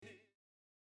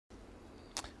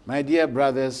My dear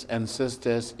brothers and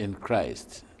sisters in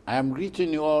Christ, I am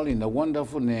greeting you all in the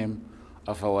wonderful name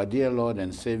of our dear Lord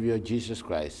and Savior Jesus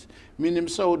Christ. Minim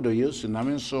so do Yesu na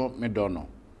me so me dono.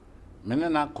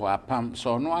 Mene na ko apam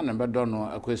so no an be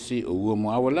dono akwesi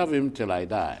owuo I will love him till I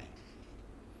die.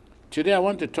 Today I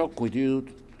want to talk with you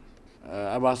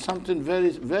about something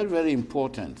very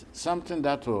important, something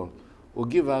that will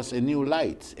give us a new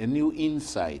light, a new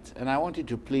insight. And I want you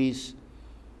to please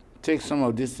take some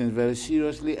of these things very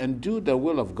seriously and do the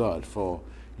will of God, for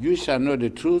you shall know the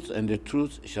truth, and the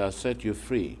truth shall set you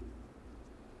free.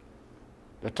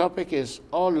 The topic is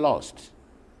all lost,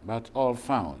 but all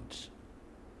found.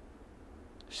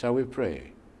 Shall we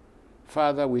pray?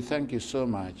 Father, we thank you so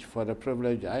much for the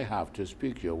privilege I have to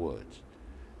speak your words.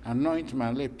 Anoint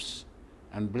my lips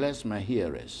and bless my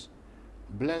hearers.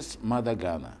 Bless Mother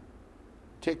Ghana.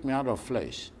 Take me out of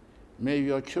flesh. May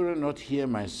your children not hear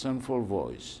my sinful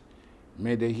voice.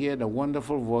 May they hear the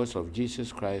wonderful voice of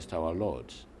Jesus Christ our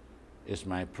Lord. Is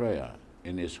my prayer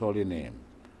in his holy name.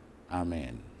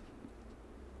 Amen.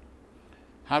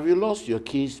 Have you lost your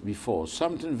keys before?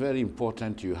 Something very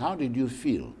important to you. How did you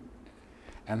feel?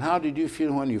 And how did you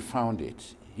feel when you found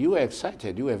it? You were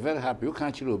excited. You were very happy. You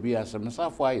can't be as a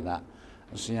Masafwaina.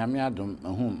 Sinyamiadum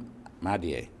mahum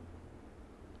madie.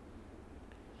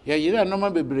 Ya yira no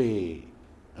mabebre.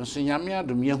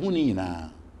 Sinyamiadum yehuni na.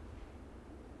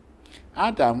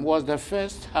 Adam was the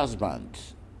first husband,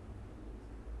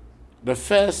 the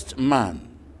first man.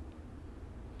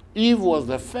 Eve was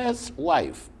the first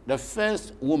wife, the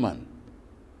first woman.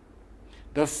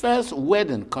 The first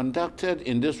wedding conducted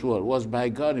in this world was by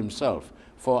God himself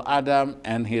for Adam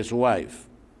and his wife.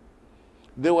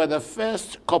 They were the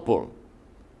first couple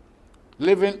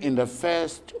living in the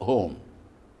first home.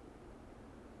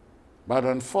 But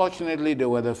unfortunately, they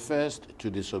were the first to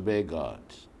disobey God.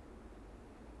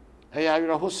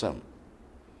 Ayahirahosam.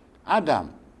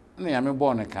 Adam, ne yame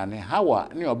born kane, Hawa,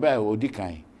 ne oba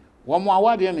odikan. Wamo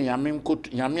awade ne yame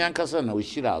ankasa na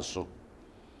ohyira so.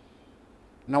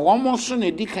 Na wamo so ne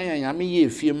dikan yame ye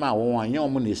fie ma won anya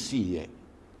omo na siye.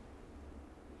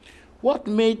 What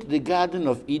made the Garden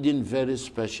of Eden very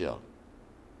special?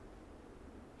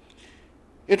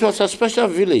 It was a special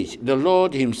village the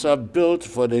Lord himself built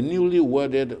for the newly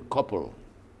wedded couple.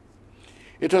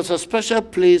 It was a special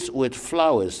place with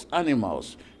flowers,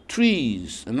 animals,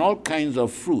 trees, and all kinds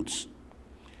of fruits.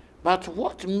 But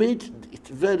what made it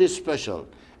very special?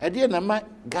 At the end of my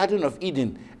Garden of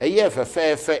Eden, a year for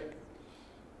fair,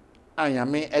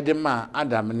 Ayame Edema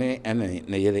Adam ne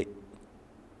Neyere.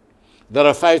 There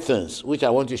are 5 things which I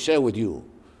want to share with you.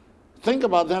 Think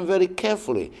about them very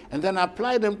carefully and then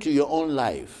apply them to your own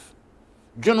life.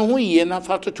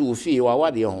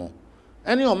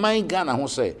 Any of my Ghana who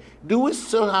say, do we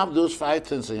still have those 5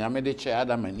 things in Yamediche,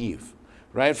 Adam and Eve?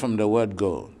 Right from the word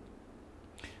go.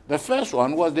 The first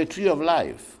one was the tree of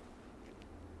life.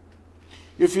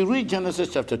 If you read Genesis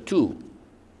chapter 2,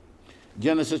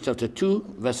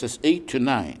 verses 8 to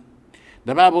 9,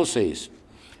 the Bible says,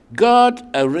 God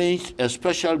arranged a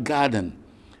special garden.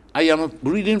 I am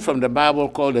reading from the Bible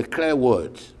called the Clear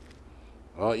Word.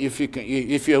 Or if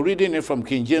you're reading it from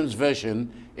King James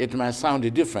Version, it might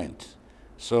sound different.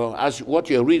 So as what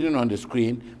you're reading on the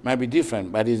screen might be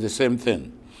different, but it's the same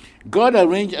thing. God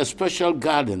arranged a special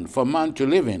garden for man to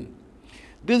live in.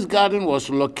 This garden was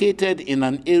located in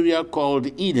an area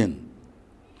called Eden,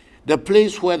 the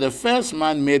place where the first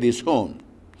man made his home.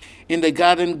 In the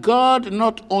garden, God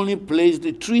not only placed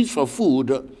the trees for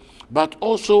food, but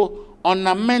also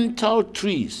ornamental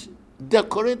trees,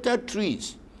 decorated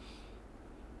trees.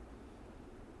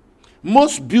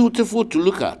 Most beautiful to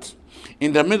look at.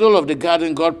 In the middle of the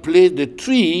garden, God placed the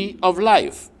tree of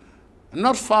life,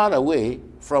 not far away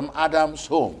from Adam's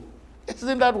home.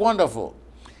 Isn't that wonderful?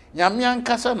 Nyamian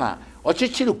kasana,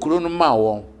 ochichiri kurono ma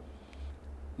won.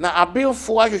 Na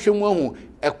abelfo ahwehwe mu ahu,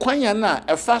 ekwanya na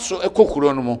efaso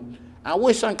ekokurono mo. I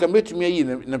wish I can meet me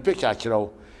in a picture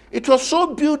akirawo. It was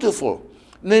so beautiful.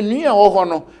 Na nua wo ho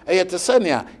no,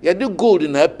 eyetesania, ye de gold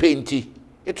na painti.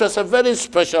 It was a very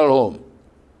special home.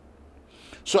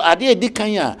 So ade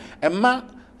edikan a ema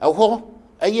eho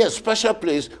a special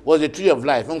place was the tree of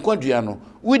life. Nkwadua no,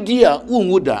 wudi a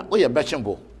unwuda, wo ye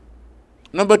bechembo.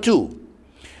 Number 2,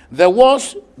 there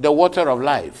was the water of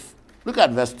life. Look at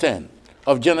verse 10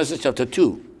 of Genesis chapter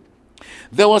 2.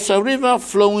 There was a river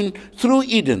flowing through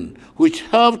Eden which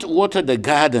helped water the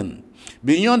garden.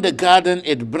 Beyond the garden,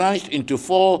 it branched into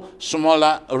 4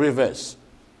 smaller rivers.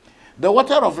 The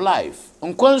water of life.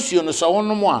 Nkwansio no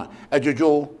sawono mo a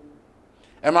ajojo.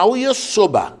 Ema wo ye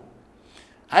sober.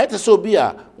 Ayete so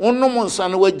bia wonom nsa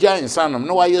no wagya nsa nom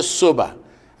no wa ye sober.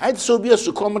 I'd so be a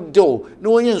succumb do, no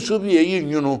one so be a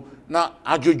you know, now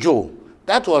ajojo.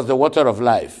 That was the water of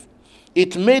life.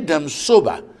 It made them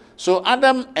sober. So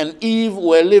Adam and Eve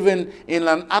were living in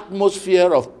an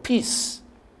atmosphere of peace,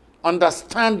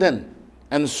 understanding,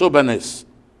 and soberness.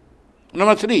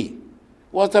 Number 3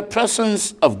 was the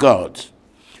presence of God.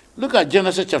 Look at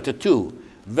Genesis chapter 2,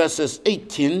 verses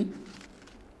 18,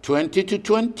 20 to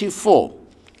 24.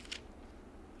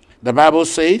 The Bible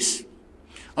says,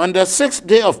 on the 6th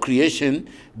day of creation,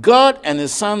 God and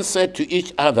his son said to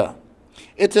each other,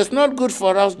 it is not good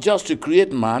for us just to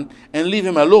create man and leave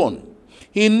him alone.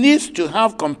 He needs to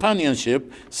have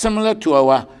companionship similar to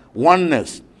our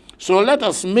oneness. So let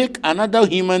us make another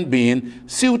human being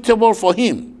suitable for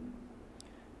him.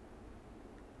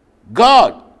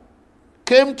 God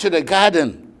came to the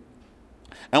garden,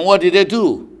 and what did they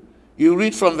do? You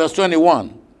read from verse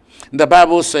 21. The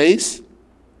Bible says,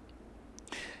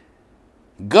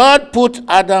 God put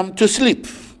Adam to sleep.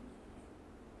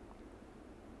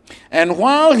 And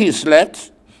while he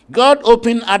slept, God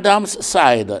opened Adam's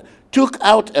side, took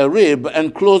out a rib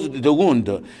and closed the wound.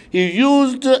 He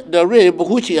used the rib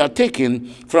which he had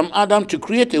taken from Adam to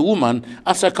create a woman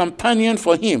as a companion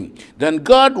for him. Then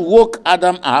God woke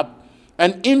Adam up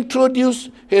and introduced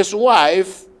his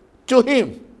wife to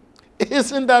him.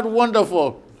 Isn't that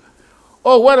wonderful?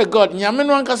 Oh, what a God.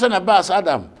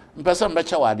 Adam.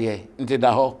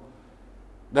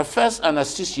 The first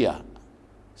anesthesia.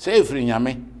 Say free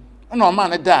nyame. No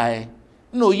man die.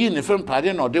 No ye ni fem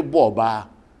pade no de bo ba.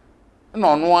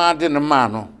 No no ade ne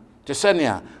man no. Te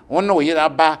senia won no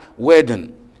yira ba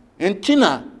wedding.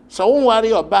 Entina so won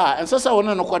ware oba ensa sa won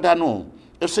no koda no.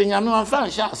 If say nyame wan fa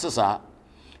nsha asesa.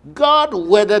 God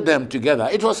wedded them together.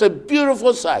 It was a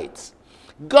beautiful sight.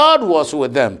 God was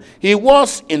with them. He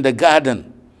was in the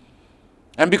garden.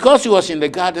 And because he was in the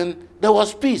garden, there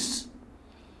was peace.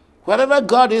 Wherever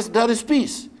God is, there is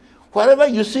peace. Wherever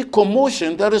you see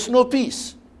commotion, there is no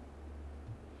peace.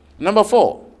 Number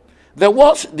 4, there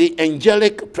was the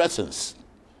angelic presence.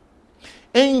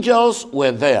 Angels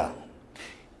were there.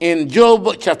 In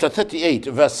Job chapter 38,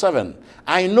 verse 7,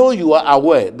 I know you are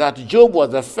aware that Job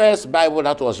was the first Bible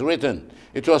that was written.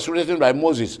 It was written by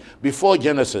Moses before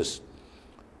Genesis.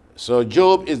 So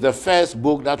Job is the first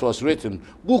book that was written.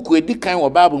 Book with the kind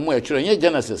of Bible more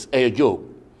Genesis, Job.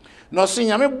 No,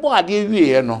 see, I mean, boy,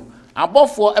 dear, no.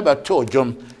 Above for about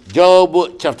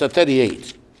Job chapter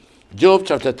 38. Job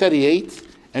chapter 38,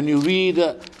 and you read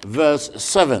verse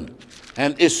 7.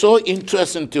 And it's so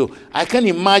interesting too. I can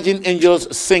imagine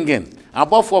angels singing.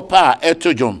 Above for pa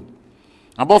etojom.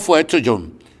 Above for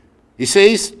etojom. He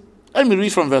says, let me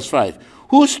read from verse 5.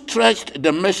 Who stretched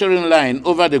the measuring line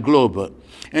over the globe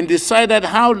and decided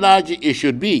how large it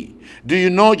should be? Do you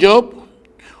know, Job?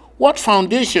 What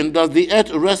foundation does the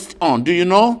earth rest on? Do you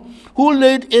know? Who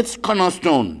laid its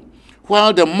cornerstone?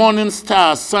 While the morning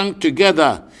stars sang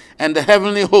together and the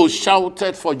heavenly host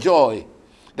shouted for joy.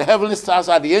 The heavenly stars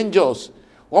are the angels.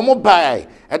 One more by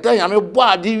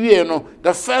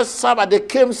the first Sabbath there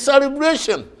came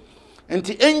celebration. And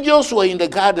the angels were in the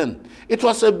garden. It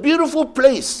was a beautiful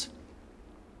place.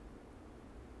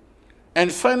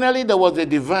 And finally there was the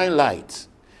divine light.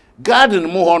 Garden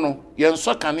muhono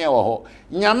yenso kane wo ho.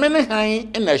 Nyame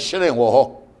han na hire wo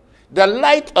ho. The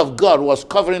light of God was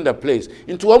covering the place.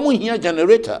 Into a muhia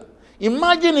generator.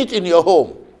 Imagine it in your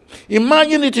home.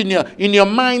 Imagine it in your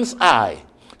mind's eye.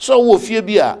 So wo fie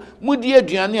bia mudi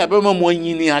aduane abema mo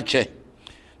anyini ache.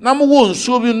 Na mo wo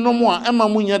nsuo bi no mo a ema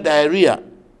mo nya diarrhea.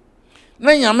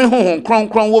 Na nyame honhon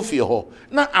kronkron wo fie ho.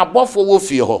 Na abofo wo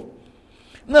fie ho.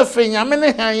 Na fe nyame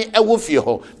ne han e wo fie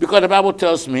ho, because the Bible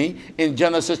tells me in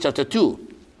Genesis chapter 2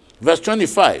 verse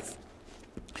 25.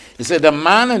 It said the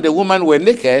man and the woman were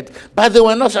naked, but they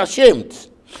were not ashamed.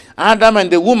 Adam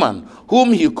and the woman,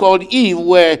 whom he called Eve,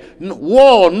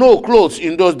 wore no clothes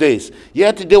in those days.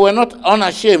 Yet they were not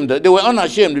unashamed. They were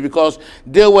unashamed because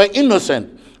they were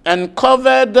innocent and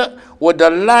covered with the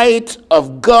light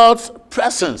of God's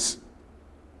presence.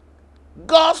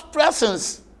 God's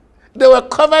presence. They were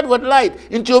covered with light.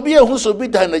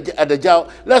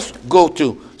 Let's go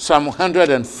to Psalm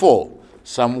 104.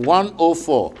 Psalm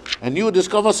 104. And you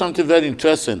discover something very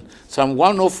interesting. Psalm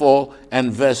 104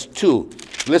 and verse 2.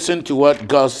 Listen to what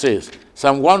God says.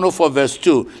 Psalm 104 verse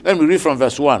 2. Let me read from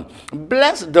verse 1.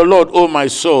 Bless the Lord, O my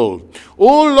soul.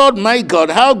 O Lord my God,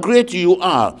 how great you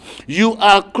are. You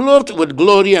are clothed with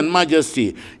glory and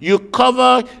majesty. You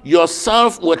cover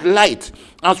yourself with light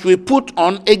as we put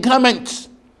on a garment.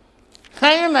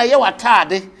 Adam and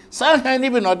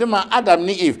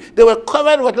Eve, they were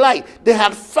covered with light. They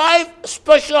had 5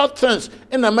 special things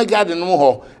in the garden.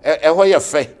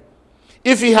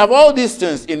 If you have all these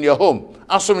things in your home,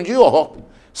 asomdwe wɔ hɔ.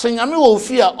 Sɛ nyame wɔ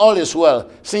fie all is well.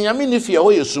 Sɛ nyame ne fie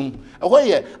hɔ yɛ sum. Ɛhɔ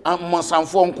yɛ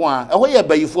mmonsamfoɔ nko a. Ɛhɔ yɛ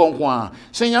bayifoɔ nko a.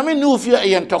 Sɛ nyame ne fie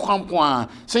yɛ ntɔkwa nko a.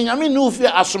 Sɛ nyame ne fie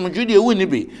asomdwe de ewu ne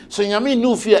bi. Sɛ nyame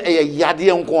ne fie yɛ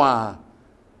yadeɛ nko a.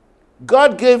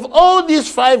 God gave all these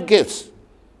 5 gifts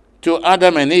to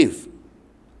Adam and Eve.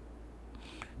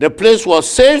 The place was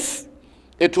safe,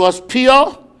 it was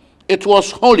pure, it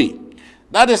was holy.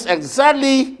 That is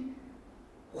exactly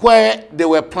where they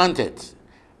were planted.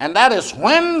 And that is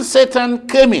when Satan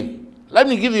came in. Let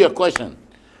me give you a question.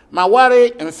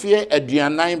 Mawari and fear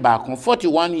aduanan back on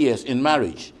 41 years in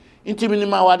marriage. Intimini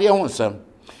mawari honsam.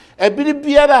 Ebiri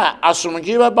biara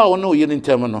asomdwe ba wo na oyiri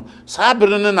ntem no. Saa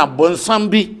bere ne na bonsam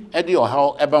bi e de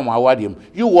ohaw eba mawari.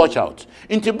 You watch out.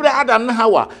 Intibre Adam na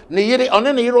Hawa ne yiri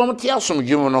one ne yiri omte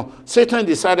asomdwe mu no. Satan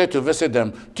decided to visit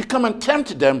them to come and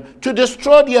tempt them to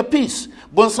destroy their peace.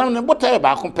 Bonsam ne botae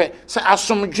ba kompe se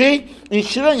asomdwe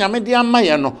nhire nyame de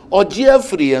amaye no oje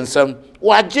afiri ensam.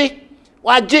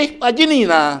 Waje ni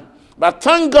na. But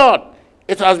thank God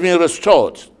it has been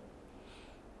restored.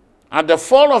 At the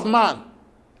fall of man,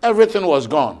 everything was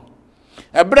gone.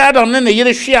 Everything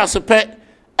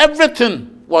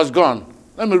was gone.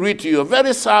 Let me read to you a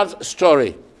very sad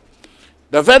story.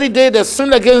 The very day they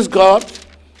sinned against God,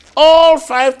 all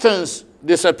 5 things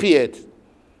disappeared.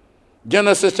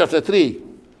 Genesis chapter 3.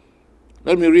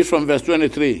 Let me read from verse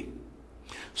 23.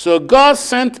 So God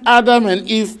sent Adam and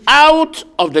Eve out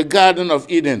of the Garden of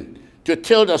Eden to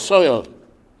till the soil.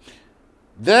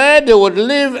 There they would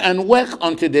live and work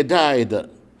until they died.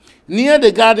 Near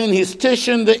the garden he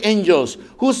stationed the angels,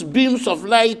 whose beams of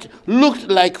light looked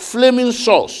like flaming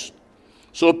swords,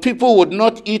 so people would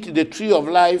not eat the tree of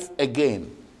life again.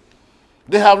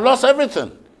 They have lost everything.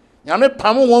 Nyame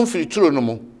pamu won firi turo no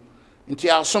mu. Nti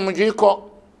asomdwe kɔ.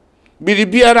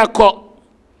 Biribiara kɔ.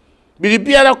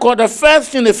 The first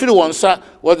thing they feel once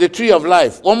was the tree of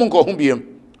life.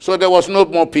 So there was no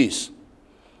more peace.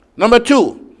 Number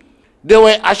 2, they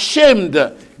were ashamed.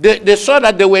 They saw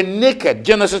that they were naked.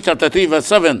 Genesis chapter 3 verse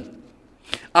 7.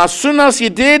 As soon as he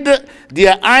did,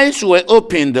 their eyes were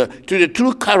opened to the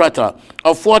true character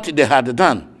of what they had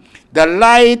done. The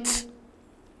light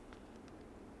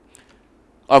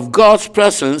of God's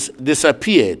presence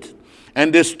disappeared,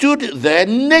 and they stood there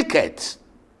naked.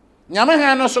 The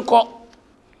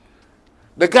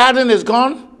garden is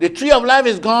gone. The tree of life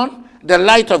is gone. The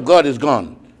light of God is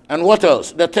gone. And what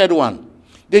else? The third one.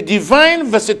 The divine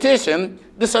visitation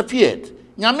disappeared.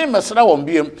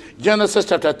 Genesis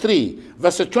chapter 3,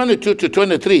 verses 22 to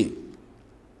 23.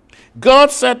 God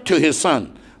said to his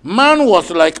son, man was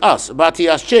like us, but he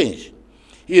has changed.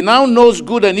 He now knows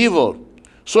good and evil,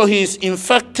 so he is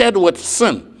infected with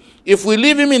sin. If we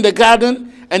leave him in the garden,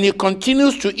 and he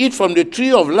continues to eat from the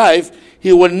tree of life,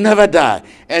 he will never die.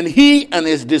 And he and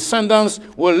his descendants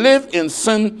will live in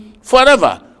sin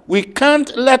forever. We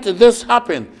can't let this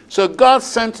happen. So God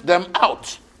sent them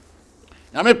out.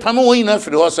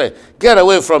 Get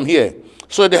away from here.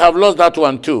 So they have lost that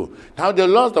one too. Now they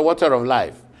lost the water of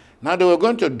life. Now they were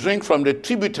going to drink from the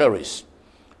tributaries.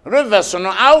 Rivers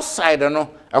outside,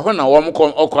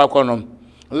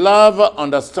 love,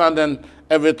 understanding,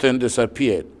 everything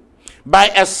disappeared. By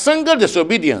a single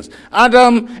disobedience,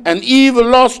 Adam and Eve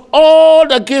lost all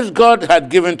the gifts God had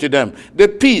given to them. The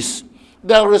peace,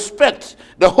 the respect,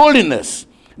 the holiness,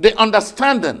 the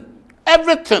understanding.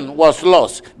 Everything was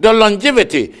lost. The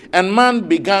longevity, and man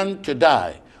began to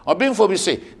die. Or being for me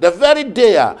say, the very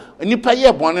day, nipa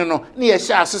ye boneno, ni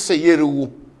esha asese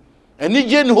yerewu. Eni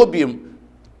je ni hobium.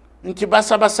 Nti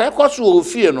basa ekosu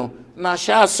ofie no, na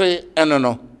sha ase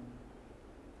enono.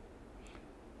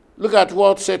 Look at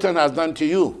what Satan has done to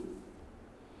you.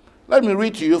 Let me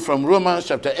read to you from Romans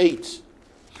chapter 8.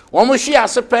 Wamushi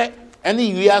asepe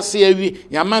eni wiase awi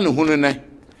yamanu hunu ne.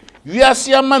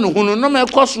 Wiase amanu hunu no me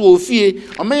koso ofie,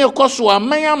 o me koso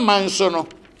amanya manso no.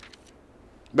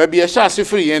 Baby esha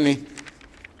asefiri yeni.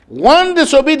 One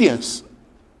disobedience,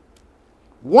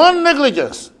 one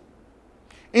negligence.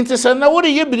 Inti se na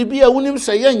wori ye biribi a wonim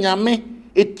se ye nyame,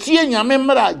 etie nyame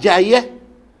mra jaye.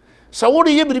 So what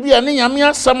do you believe?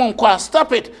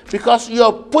 Stop it, because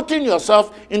you're putting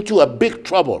yourself into a big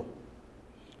trouble.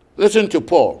 Listen to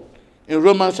Paul in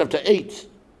Romans chapter 8,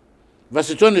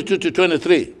 verses 22 to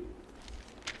 23.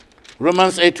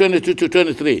 Romans 8, 22 to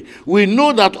 23. We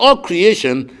know that all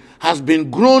creation has been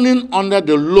groaning under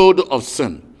the load of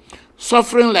sin,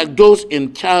 suffering like those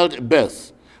in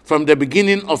childbirth from the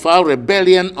beginning of our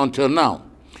rebellion until now.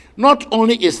 Not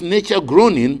only is nature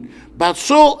groaning, but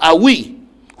so are we,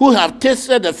 who have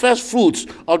tasted the first fruits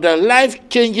of the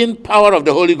life-changing power of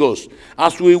the Holy Ghost,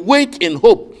 as we wait in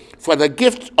hope for the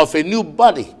gift of a new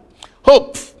body.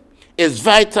 Hope is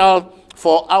vital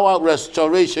for our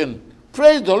restoration.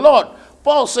 Praise the Lord.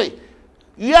 Paul say,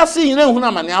 you are seeing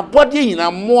a body in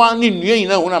a more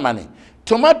in a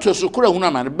tomatoes kura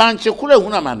hunamane, banche kura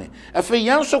hunamane. Afe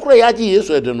yanso kura yaji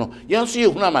Yesu edono, yanso ye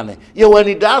hunamane. Ye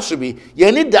wani daso bi,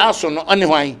 ye ni daso no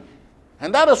anyway.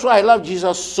 And that is why I love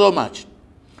Jesus so much.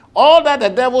 All that the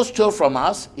devil stole from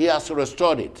us, he has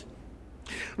restored it.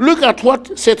 Look at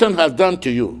what Satan has done to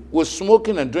you with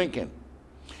smoking and drinking.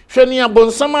 Shenia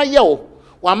bonsama yao,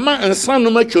 wama ensan no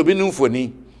machobi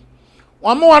numfoni.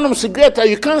 Wama wanum cigarette,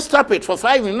 you can't stop it for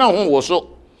 5 minutes now hon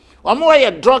so. Wama wa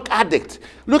a drug addict.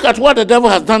 Look at what the devil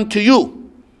has done to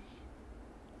you.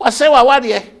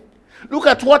 Look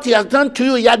at what he has done to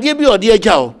you.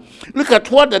 Look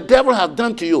at what the devil has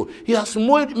done to you. He has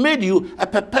made you a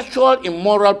perpetual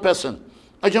immoral person.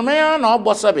 Look at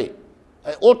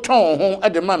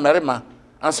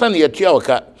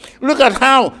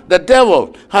how the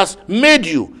devil has made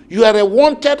you. You are a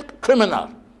wanted criminal.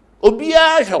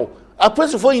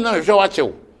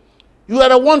 You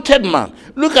are a wanted man.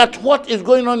 Look at what is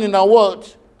going on in our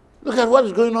world. Look at what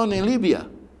is going on in Libya.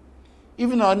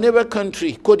 Even our neighbor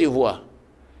country, Cote d'Ivoire.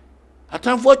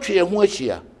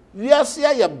 We are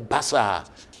seeing a basa.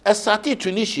 I started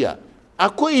Tunisia. I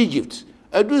go Egypt.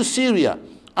 I do Syria.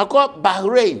 I go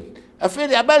Bahrain. I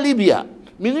feel about Libya.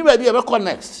 Minimum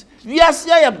next. We are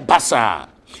seeing a basa.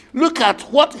 Look at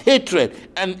what hatred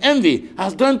and envy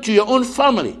has done to your own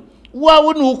family. Why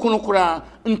wouldn't you kunukura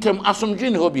untem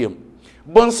asumjin hobium?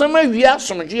 Bonsama via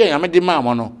somjia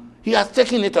yamedima. He has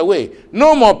taken it away.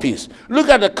 No more peace. Look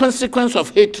at the consequence of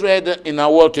hatred in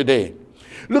our world today.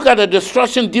 Look at the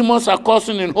destruction demons are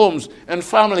causing in homes and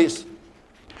families.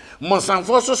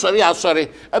 Monsanfoso sorry.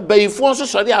 A bayfonso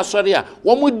sorry.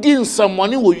 One would din some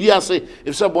money will you say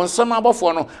if someone some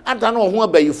abofono, I don't know who a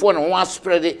bayfon and one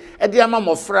spread it, a diama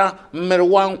mofra,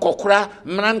 merwan kokra,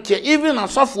 manke, even a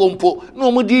soft wompo,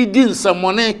 no more din some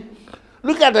money.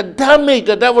 Look at the damage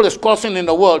the devil is causing in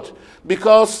the world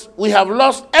because we have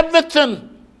lost everything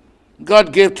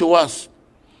God gave to us.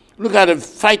 Look at the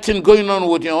fighting going on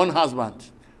with your own husband.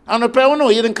 And the parent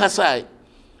you didn't kasai.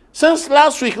 Since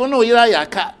last week, you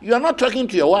are not talking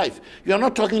to your wife. You are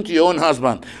not talking to your own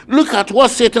husband. Look at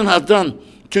what Satan has done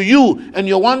to you and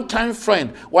your one-time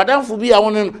friend. And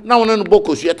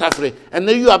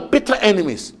then you are bitter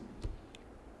enemies.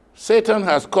 Satan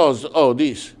has caused all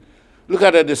this. Look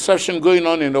at the deception going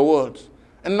on in the world.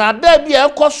 And now there be a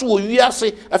course we are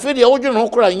say, I feel the original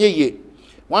crying ye.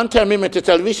 One time I met a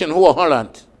television who are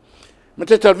Holland.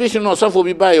 Met a television or something will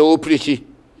be by your preachy.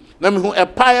 A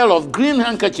pile of green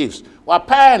handkerchiefs. What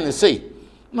pile and say,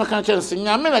 no can't sing.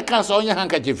 I mean, I can't on your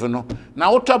handkerchief. No,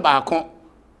 now tobacco,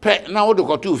 pet now do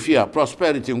got to fear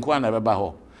prosperity in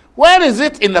Kwana. Where is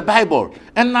it in the Bible?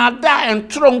 And now that and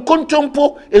Tron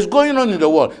Contumpo is going on in the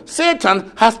world.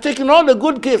 Satan has taken all the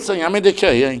good gifts and you made the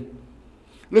chair.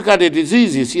 Look at the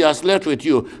diseases he has left with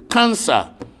you: cancer,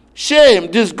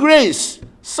 shame, disgrace,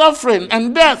 suffering,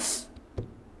 and death.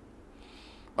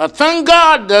 But thank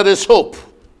God there is hope.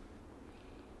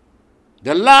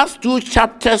 The last 2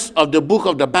 chapters of the book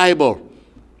of the Bible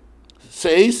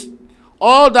says,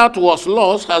 all that was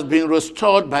lost has been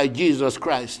restored by Jesus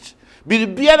Christ.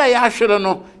 And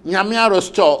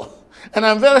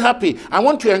I'm very happy. I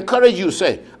want to encourage you,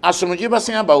 say,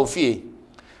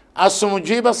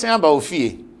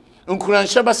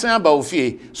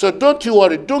 so don't you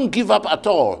worry, don't give up at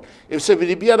all.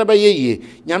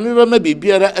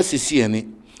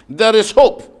 There is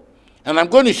hope. And I'm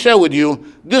going to share with you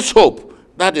this hope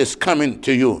that is coming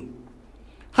to you.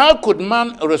 How could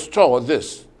man restore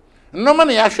this? How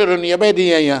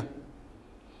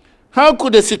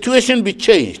could the situation be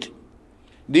changed?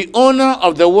 The owner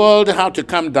of the world had to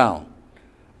come down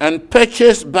and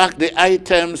purchase back the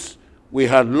items we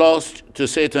had lost to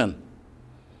Satan.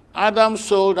 Adam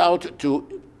sold out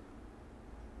to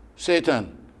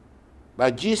Satan,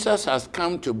 but Jesus has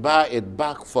come to buy it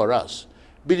back for us.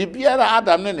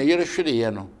 Adam ne yere hwere ye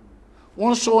no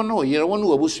won so no yere won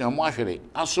wo abusuam ahwere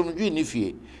asomdwe ni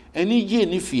fie eni je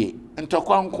ni fie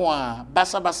ntokwa nko a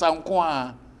basa nko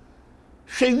a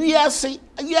hwe wiase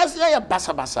ya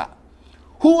basa.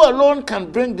 Who alone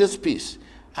can bring this peace?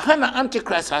 Hana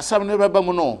Antichrist has some never ba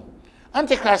mu no.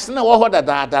 Antichrist na wo hoda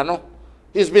dada no.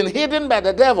 He's been hidden by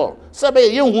the devil. Sabe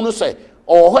ye hunu say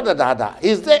oh hoda dada.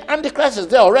 Is there? Antichrist is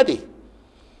there already.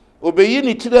 I will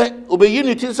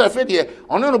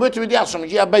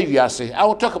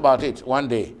talk about it one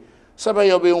day.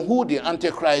 Who the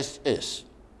Antichrist is.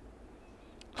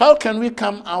 How can we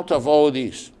come out of all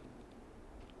this?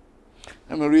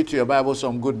 Let me read to your Bible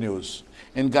some good news.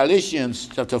 In Galatians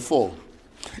chapter 4,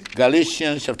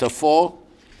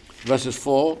 verses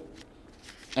 4,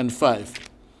 and 5.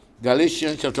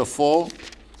 Galatians chapter 4,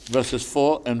 verses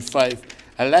 4 and 5.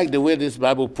 I like the way this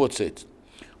Bible puts it.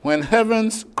 When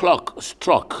heaven's clock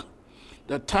struck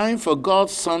the time for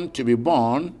God's Son to be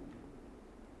born,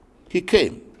 he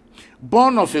came,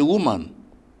 born of a woman,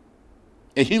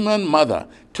 a human mother,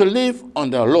 to live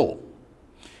under law.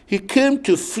 He came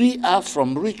to free us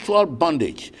from ritual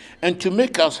bondage and to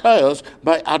make us heirs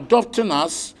by adopting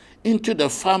us into the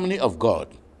family of God.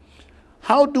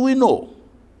 How do we know?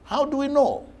 How do we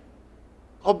know?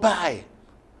 Obai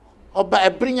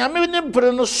bring yame ne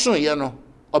bre no so ye no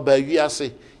obai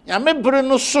wiase yame bre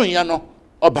no so ye no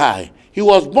obai. He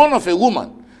was born of a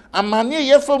woman. Amane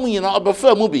ye fam yina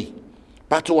obafa mu bi.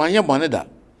 But wanye boneda.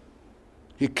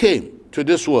 He came to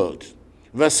this world.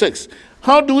 Verse 6.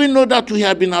 How do we know that we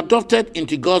have been adopted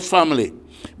into God's family?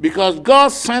 Because God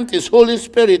sent his Holy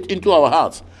Spirit into our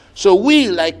hearts. So we,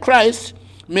 like Christ,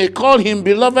 may call him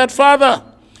beloved Father.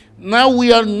 Now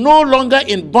we are no longer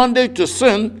in bondage to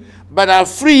sin, but are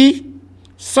free,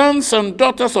 sons and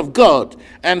daughters of God,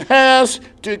 and heirs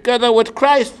together with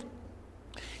Christ.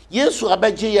 Yesu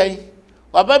abaje yai,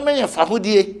 wabamenya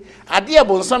fahudie, ade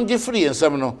abonsam je free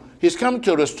ensam no. He's come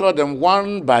to restore them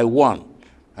one by one.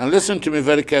 And listen to me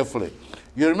very carefully.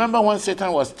 You remember when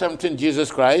Satan was tempting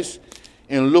Jesus Christ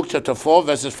in Luke chapter 4,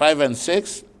 verses 5 and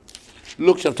 6?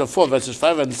 Luke chapter 4, verses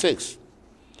 5 and 6.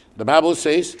 The Bible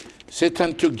says,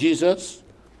 Satan took Jesus,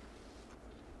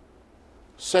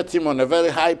 set him on a very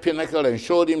high pinnacle and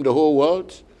showed him the whole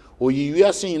world. Let me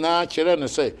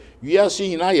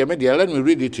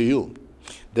read it to you.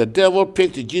 The devil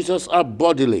picked Jesus up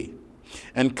bodily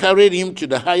and carried him to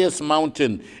the highest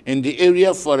mountain in the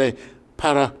area for a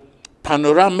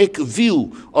panoramic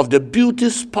view of the beauty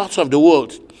spots of the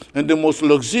world and the most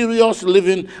luxurious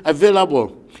living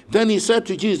available. Then he said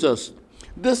to Jesus,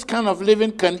 this kind of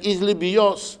living can easily be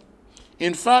yours.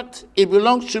 In fact, it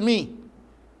belongs to me.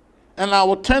 And I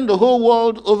will turn the whole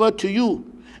world over to you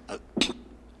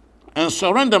and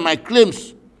surrender my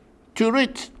claims to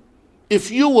it if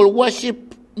you will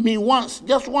worship me once,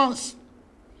 just once.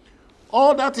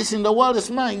 All that is in the world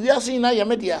is mine. You are seeing now your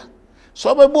media.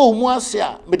 So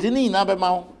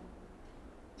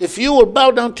if you will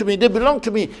bow down to me, they belong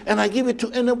to me, and I give it to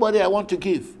anybody I want to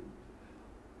give.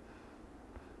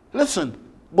 Listen,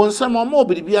 bonsama mo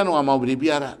biribiara no ama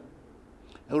biribiara.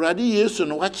 Awurade Yesu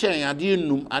no wakyɛn ade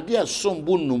num, ade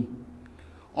asombu num.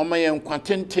 Omayen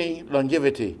kwantenten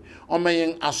longevity.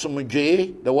 Omayen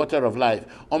asomdwe, the water of life.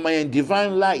 Omayen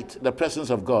divine light, the presence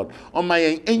of God.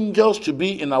 Omayen angels to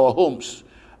be in our homes.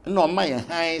 No omayen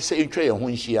high say ntwe ye ho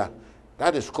nhia.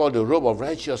 That is called the robe of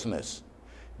righteousness.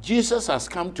 Jesus has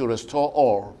come to restore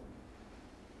all.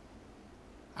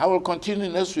 I will continue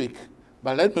next week,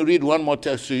 but let me read one more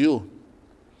text to you.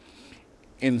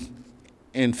 In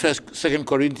 2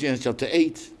 Corinthians chapter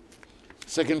 8.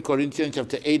 2 Corinthians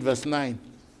chapter 8, verse 9.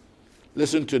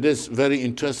 Listen to this very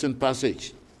interesting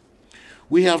passage.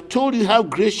 We have told you how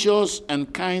gracious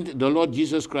and kind the Lord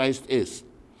Jesus Christ is.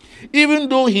 Even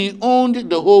though he owned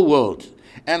the whole world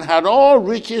and had all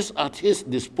riches at his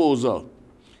disposal,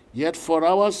 yet for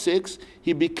our sakes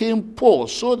he became poor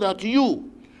so that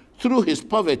you, through his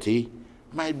poverty,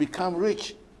 might become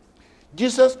rich.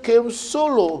 Jesus came so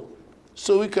low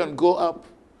so we can go up.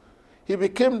 He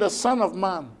became the Son of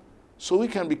Man so we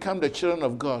can become the children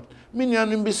of God.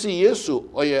 Minyanim bisi Yesu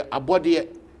oye abode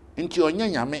nti onye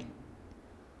nyame.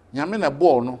 Nyame na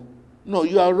born no,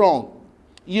 you are wrong.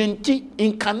 Yenti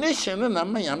incarnation na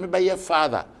nyame ba ye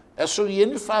Father. Eso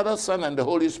ye Father, Son and the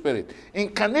Holy Spirit.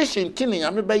 Incarnation ti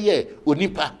nyame ba ye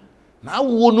onipa. Na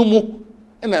wo no mu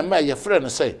na ma ye frɛ no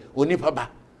say onipa ba.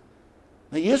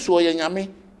 Na Yesu oye nyame.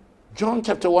 John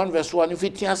chapter 1 verse 1, if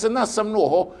it is na asam no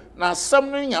ho, na asam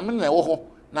no nyame na wo ho,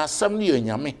 na asam no ye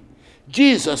nyame.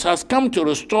 Jesus has come to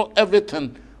restore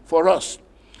everything for us.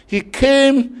 He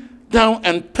came down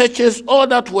and purchased all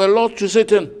that were lost to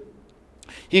Satan.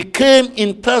 He came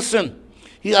in person.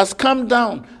 He has come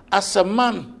down as a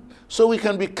man so we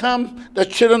can become the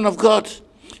children of God.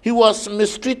 He was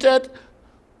mistreated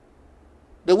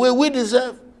the way we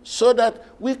deserve so that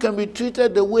we can be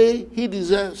treated the way he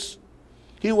deserves.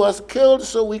 He was killed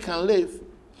so we can live.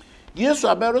 Yes,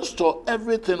 I better restore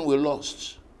everything we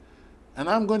lost. And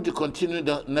I'm going to continue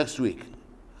that next week.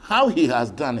 How he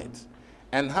has done it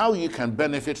and how you can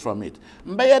benefit from it.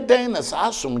 Mbaya den na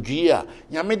asomdwe a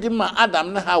nyame de ma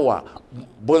Adam na Hawa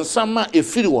bonsama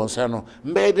efiri wonsa no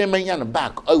mbaya den manya no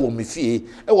back ewo mefie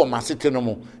ewo masete no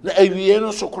mo na awie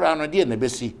no so kora no de na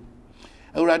besi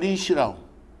awurade nhira wo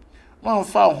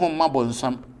manfa ho ma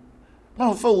bonsam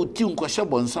manfa wuti nkwahye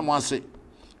bonsam ase.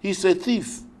 He's a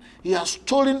thief. He has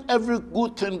stolen every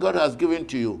good thing God has given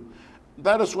to you.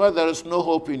 That is why there is no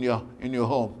hope in your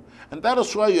home. And that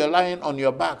is why you're lying on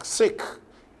your back, sick.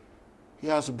 He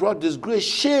has brought disgrace,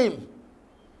 shame,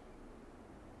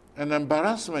 and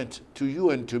embarrassment to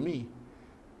you and to me.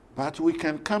 But we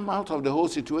can come out of the whole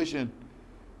situation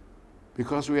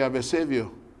because we have a Savior.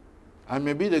 I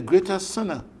may be the greatest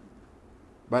sinner,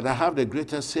 but I have the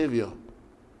greatest Savior.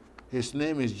 His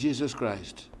name is Jesus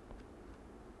Christ.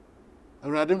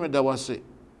 Awurade medawase.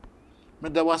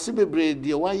 Medawase bebre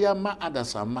die waya ma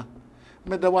adasama.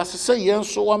 Medawase se yen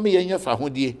so wa me yen fa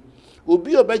hodie.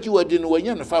 Obi obaji wadi no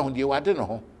wanya no fa hodie wade no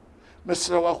ho.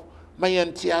 Mesre wa ma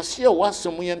yen ti ase o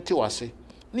wasem yen ti wase.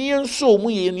 Ni yen so mu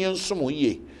ye ni yen so mu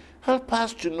ye. Help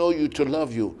us to know you, to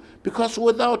love you, because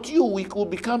without you we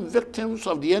could become victims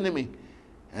of the enemy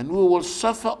and we will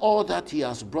suffer all that he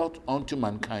has brought onto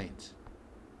mankind.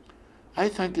 I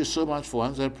thank you so much for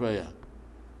answered prayer.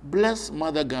 Bless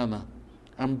Mother Ghana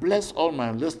and bless all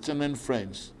my listening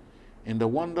friends. In the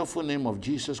wonderful name of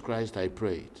Jesus Christ, I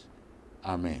prayed.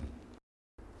 Amen.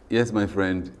 Yes, my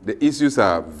friend, the issues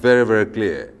are very, very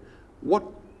clear. What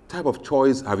type of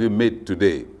choice have you made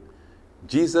today?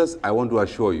 Jesus, I want to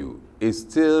assure you, is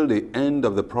still the end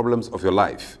of the problems of your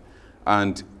life.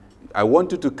 And I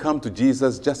want you to come to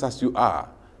Jesus just as you are.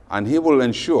 And he will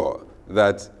ensure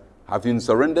that having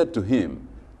surrendered to him,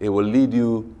 he will lead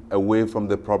you away from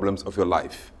the problems of your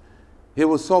life. He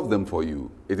will solve them for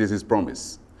you. It is his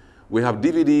promise. We have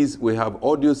DVDs, we have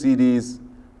audio CDs,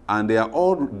 and they are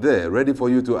all there ready for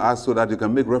you to ask so that you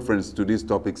can make reference to these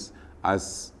topics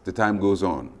as the time goes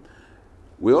on.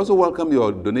 We also welcome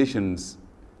your donations.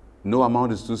 No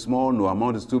amount is too small, no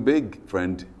amount is too big,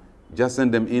 friend. Just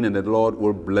send them in and the Lord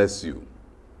will bless you.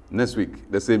 Next week,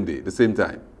 the same day, the same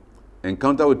time.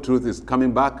 Encounter with Truth is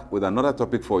coming back with another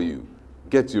topic for you.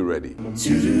 Get you ready.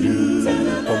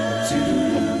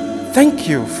 Thank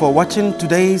you for watching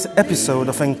today's episode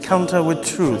of Encounter with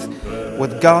Truth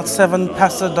with God's servant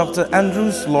Pastor Dr.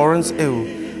 Andrews Lawrence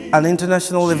Ew, an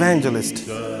international evangelist.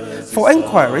 For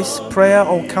enquiries, prayer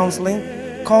or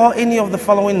counseling, call any of the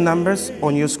following numbers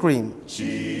on your screen.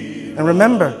 And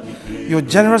remember, your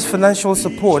generous financial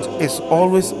support is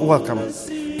always welcome.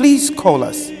 Please call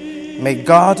us. May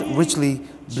God richly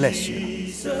bless you.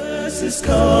 Jesus is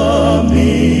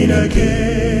coming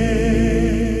again.